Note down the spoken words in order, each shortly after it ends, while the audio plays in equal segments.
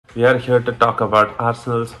We are here to talk about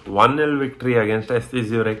Arsenal's 1-0 victory against FC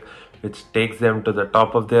Zurich, which takes them to the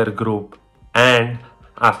top of their group, and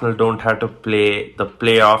Arsenal don't have to play the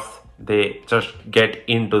playoffs, they just get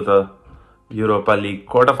into the Europa League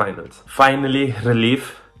quarterfinals. Finally,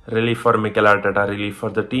 relief. Relief for Mikel Arteta, relief for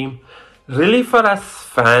the team. Relief for us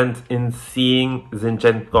fans in seeing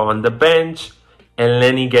Zinchenko on the bench,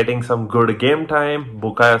 Elneny getting some good game time,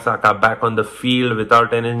 Bukayo Saka back on the field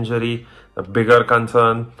without an injury, the bigger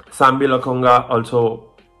concern. Sambi Lokonga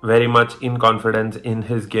also very much in confidence in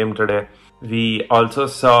his game today. We also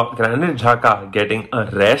saw Granit Xhaka getting a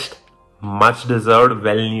rest, much deserved,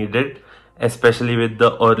 well needed, especially with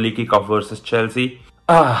the early kickoff versus Chelsea.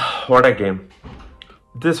 What a game.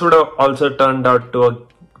 This would have also turned out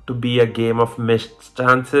to be a game of missed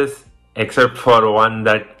chances, except for one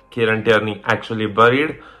that Kieran Tierney actually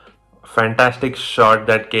buried. Fantastic shot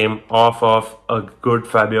that came off of a good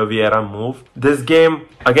Fabio Vieira move. This game,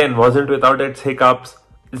 again, wasn't without its hiccups.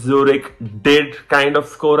 Zurich did kind of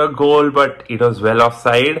score a goal, but it was well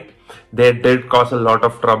offside. They did cause a lot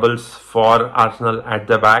of troubles for Arsenal at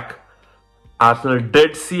the back. Arsenal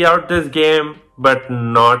did see out this game, but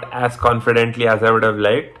not as confidently as I would have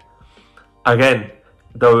liked. Again,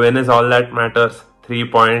 the win is all that matters. 3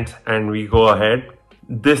 points and we go ahead.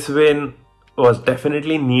 This win was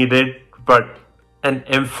definitely needed, but an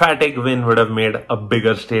emphatic win would have made a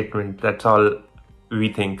bigger statement. That's all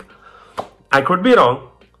we think. I could be wrong.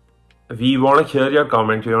 We want to hear your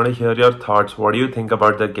comments. We want to hear your thoughts. What do you think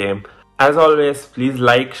about the game? As always, please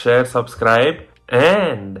like, share, subscribe.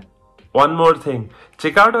 And one more thing.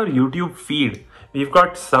 Check out our YouTube feed. We've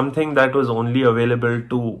got something that was only available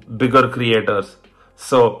to bigger creators.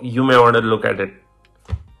 So you may want to look at it.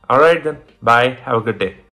 Alright then. Bye. Have a good day.